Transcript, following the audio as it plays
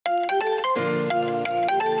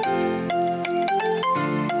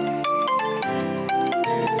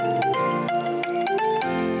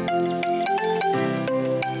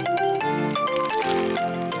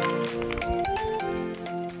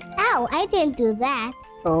didn't do that.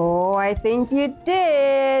 Oh, I think you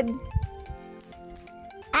did.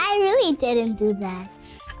 I really didn't do that.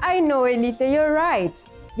 I know, Elita, you're right.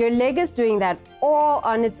 Your leg is doing that all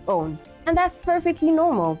on its own. And that's perfectly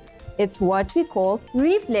normal. It's what we call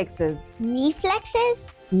reflexes. Reflexes?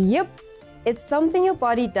 Yep. It's something your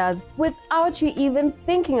body does without you even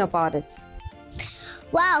thinking about it.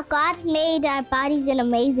 Wow, God made our bodies in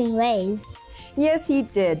amazing ways. Yes, He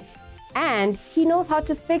did. And He knows how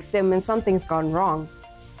to fix them when something's gone wrong.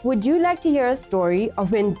 Would you like to hear a story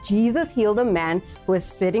of when Jesus healed a man who was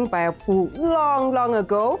sitting by a pool long, long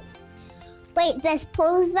ago? Wait, there's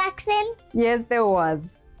pools back then? Yes, there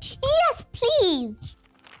was. Yes, please.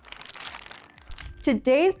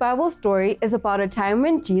 Today's Bible story is about a time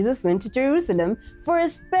when Jesus went to Jerusalem for a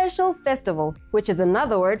special festival, which is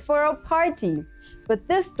another word for a party. But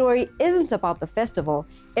this story isn't about the festival.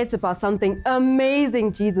 It's about something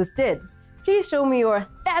amazing Jesus did. Please show me your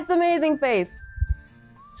 "That's amazing" face.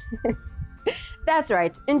 That's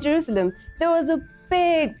right. In Jerusalem, there was a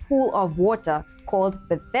big pool of water called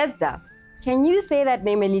Bethesda. Can you say that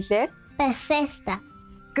name, Elise? Bethesda.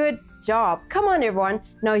 Good job. Come on, everyone.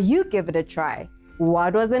 Now you give it a try.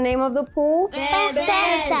 What was the name of the pool?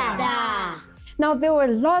 Bethesda. Now, there were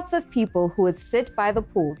lots of people who would sit by the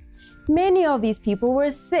pool. Many of these people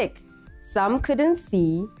were sick. Some couldn't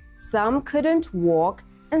see, some couldn't walk,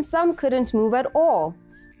 and some couldn't move at all.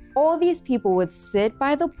 All these people would sit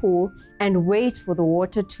by the pool and wait for the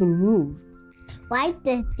water to move. Why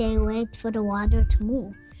did they wait for the water to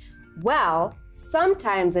move? Well,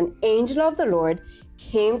 sometimes an angel of the Lord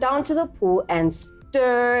came down to the pool and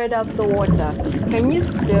stirred up the water. Can you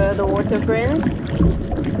stir the water, friends?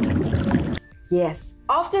 Yes,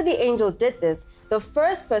 after the angel did this, the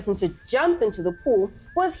first person to jump into the pool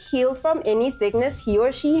was healed from any sickness he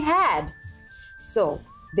or she had. So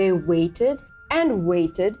they waited and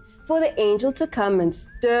waited for the angel to come and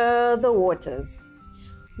stir the waters.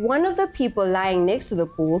 One of the people lying next to the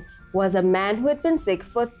pool was a man who had been sick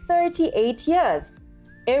for 38 years.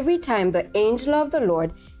 Every time the angel of the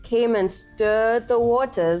Lord came and stirred the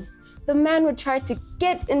waters, the man would try to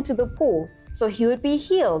get into the pool so he would be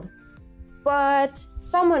healed. But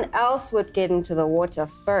someone else would get into the water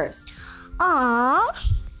first. Aww.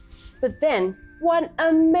 But then, one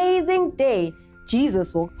amazing day,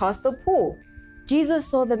 Jesus walked past the pool. Jesus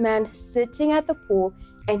saw the man sitting at the pool,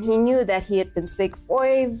 and he knew that he had been sick for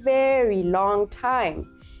a very long time.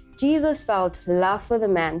 Jesus felt love for the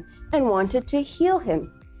man and wanted to heal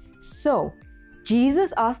him. So,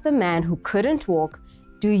 Jesus asked the man who couldn't walk,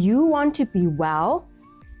 "Do you want to be well?"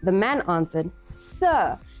 The man answered,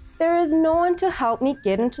 "Sir, there is no one to help me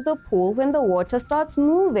get into the pool when the water starts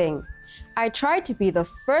moving. I try to be the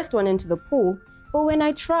first one into the pool, but when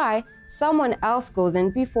I try, someone else goes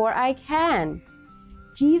in before I can."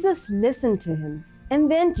 Jesus listened to him,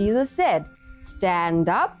 and then Jesus said, "Stand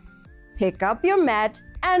up, pick up your mat,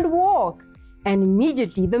 and walk." And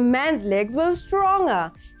immediately the man's legs were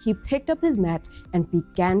stronger. He picked up his mat and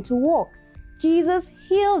began to walk. Jesus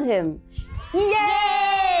healed him.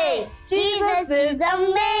 Yay! Jesus is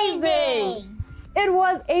amazing! It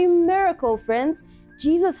was a miracle, friends.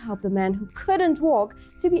 Jesus helped the man who couldn't walk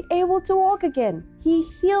to be able to walk again. He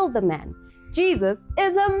healed the man. Jesus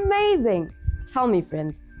is amazing. Tell me,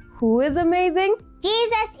 friends, who is amazing?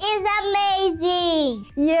 Jesus is amazing!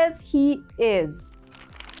 Yes, He is.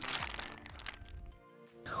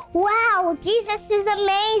 Wow, Jesus is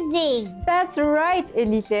amazing! That's right,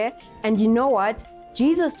 Elise. And you know what?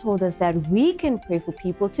 Jesus told us that we can pray for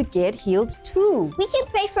people to get healed too. We can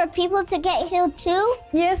pray for people to get healed too?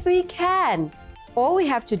 Yes, we can. All we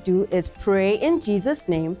have to do is pray in Jesus'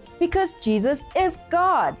 name because Jesus is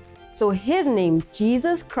God. So His name,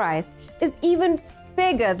 Jesus Christ, is even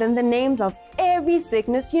bigger than the names of every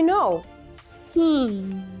sickness you know.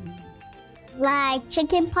 Like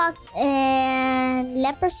chickenpox and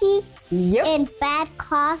leprosy? Yep. And bad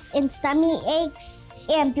coughs and stomach aches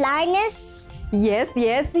and blindness? Yes,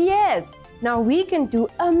 yes, yes. Now we can do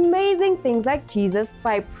amazing things like Jesus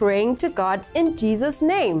by praying to God in Jesus'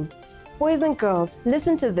 name. Boys and girls,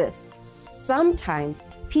 listen to this. Sometimes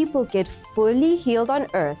people get fully healed on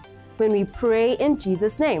earth when we pray in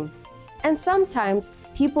Jesus' name. And sometimes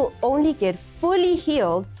people only get fully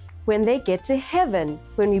healed when they get to heaven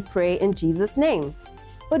when we pray in Jesus' name.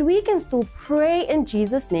 But we can still pray in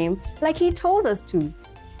Jesus' name like He told us to.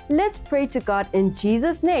 Let's pray to God in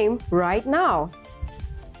Jesus' name right now.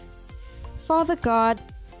 Father God,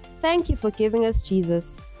 thank You for giving us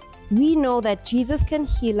Jesus. We know that Jesus can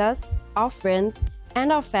heal us, our friends,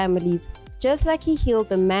 and our families, just like He healed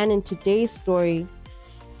the man in today's story.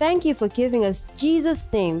 Thank You for giving us Jesus'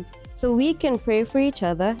 name so we can pray for each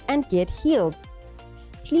other and get healed.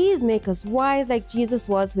 Please make us wise like Jesus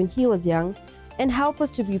was when he was young, and help us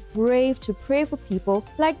to be brave to pray for people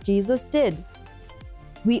like Jesus did.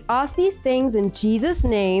 We ask these things in Jesus'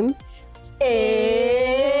 name. Amen.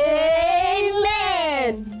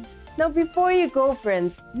 Now before you go,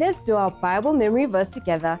 friends, let's do our Bible memory verse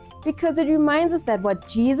together, because it reminds us that what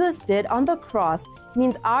Jesus did on the cross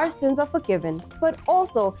means our sins are forgiven, but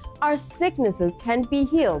also our sicknesses can be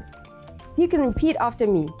healed. You can repeat after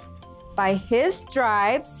me. By his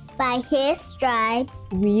stripes,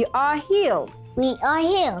 we are healed. We are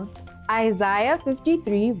healed. Isaiah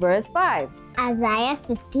 53 verse 5. Isaiah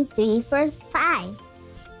 53 verse 5.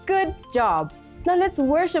 Good job. Now let's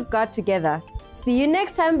worship God together. See you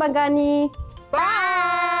next time, Bangani.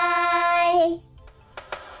 Bye.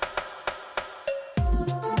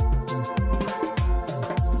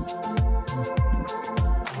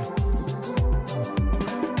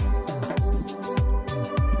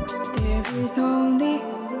 There is only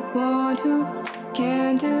one who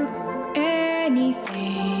can do anything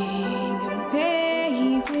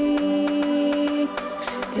amazing.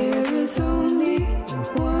 There is only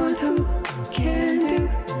one who can do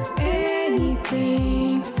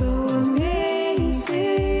anything so amazing.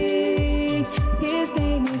 His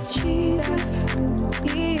name is Jesus.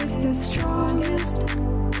 He is the strongest.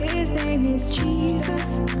 His name is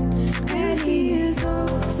Jesus. And he is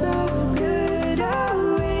oh so good.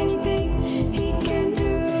 Oh, anything he can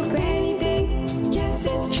do, anything. Yes,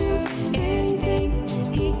 it's true. Anything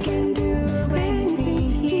he can do,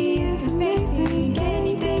 anything. He is amazing.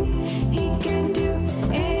 Anything he can do,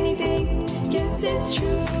 anything. Yes, it's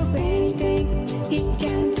true. Anything he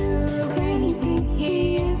can do, anything.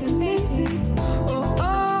 He is amazing. Oh,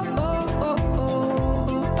 oh, oh, oh, oh,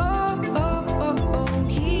 oh, oh, oh, oh.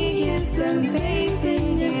 He is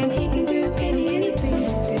amazing, and he can do anything.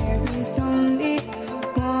 There is only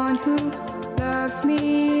one who loves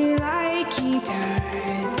me like he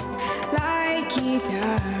does, like he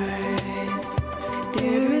does.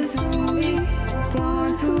 There is only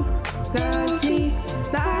one who loves me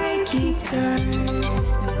like he does,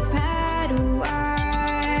 no matter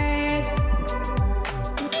what.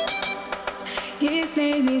 His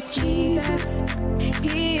name is Jesus.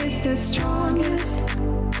 He is the strongest.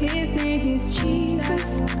 His name is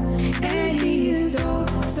Jesus, and he is oh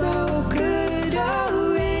so good.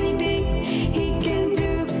 Oh, anything he can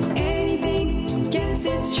do, anything. Yes,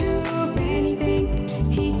 it's true. Anything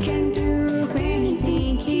he can do,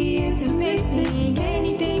 anything. He is amazing.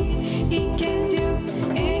 Anything he can do,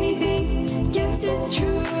 anything. Yes, it's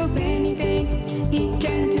true. Anything he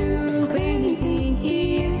can do, anything.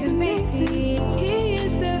 He is amazing. He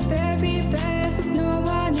is the very best. No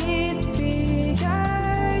one is bigger.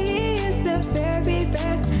 He is the very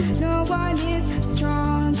best. No one is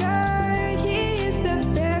stronger. He is the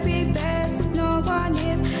very best. No one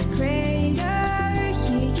is greater.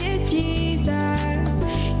 He is Jesus.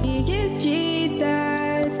 He is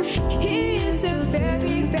Jesus. He is the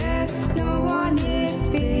very best. No one is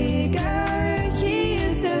bigger. He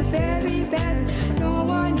is the very best. No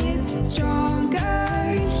one is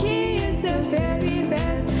stronger. He is the very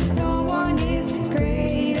best. No one is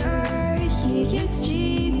greater. He is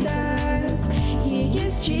Jesus. He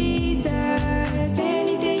is Jesus.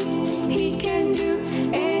 Anything he can do,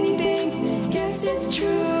 anything. Yes, it's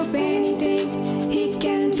true. Anything he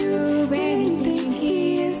can do, anything.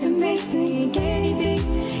 He is amazing. Anything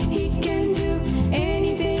he can do,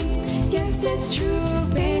 anything. Yes, it's true.